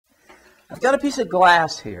I've got a piece of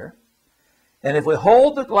glass here, and if we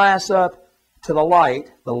hold the glass up to the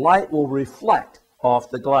light will reflect off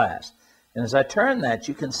the glass. And as I turn that,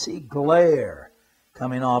 you can see glare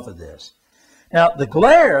coming off of this. Now, the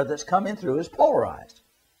glare that's coming through is polarized.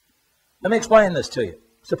 Let me explain this to you.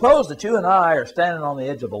 Suppose that you and I are standing on the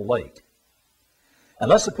edge of a lake. And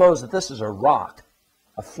let's suppose that this is a rock,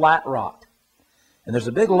 a flat rock. And there's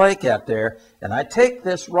a big lake out there, and I take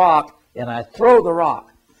this rock and I throw the rock.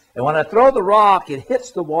 And when I throw the rock, it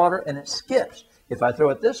hits the water and it skips if I throw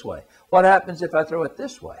it this way. What happens if I throw it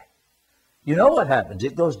this way? You know what happens.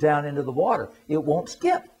 It goes down into the water. It won't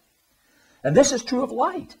skip. And this is true of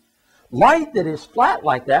light. Light that is flat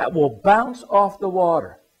like that will bounce off the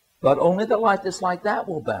water. But only the light that's like that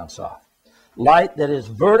will bounce off. Light that is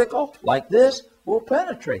vertical, like this, will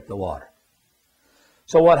penetrate the water.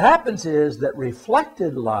 So what happens is that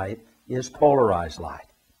reflected light is polarized light.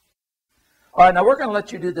 All right, now we're going to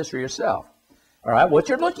let you do this for yourself. All right, what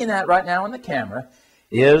you're looking at right now in the camera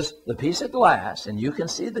is the piece of glass, and you can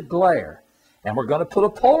see the glare. And we're going to put a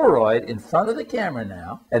Polaroid in front of the camera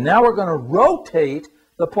now, and now we're going to rotate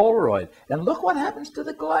the Polaroid. And look what happens to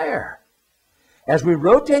the glare. As we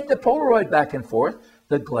rotate the Polaroid back and forth,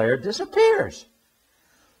 the glare disappears.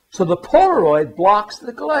 So the Polaroid blocks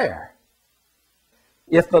the glare.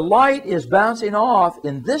 If the light is bouncing off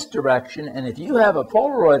in this direction, and if you have a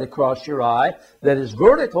Polaroid across your eye that is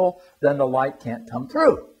vertical, then the light can't come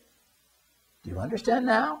through. Do you understand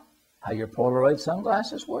now how your Polaroid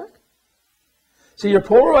sunglasses work? See, your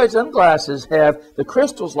Polaroid sunglasses have the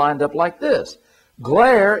crystals lined up like this.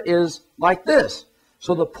 Glare is like this.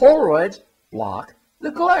 So the Polaroids block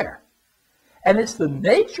the glare. And it's the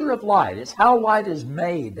nature of light. It's how light is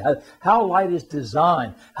made, how light is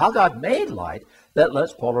designed, how God made light that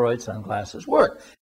lets Polaroid sunglasses work.